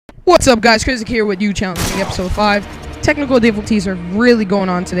What's up, guys? CyaizyK here with you, challenging episode 5. Technical difficulties are really going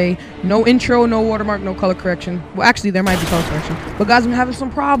on today. No intro, no watermark, no color correction. Well, actually, there might be color correction. But guys, I'm having some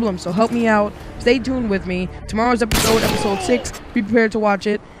problems, so help me out. Stay tuned with me. Tomorrow's episode 6. Be prepared to watch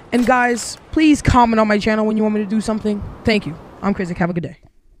it. And guys, please comment on my channel when you want me to do something. Thank you. I'm CyaizyK. Have a good day.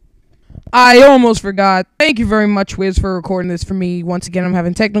 I almost forgot. Thank you very much, Wiz, for recording this for me. Once again, I'm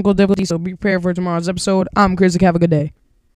having technical difficulties, so be prepared for tomorrow's episode. I'm CyaizyK. Have a good day.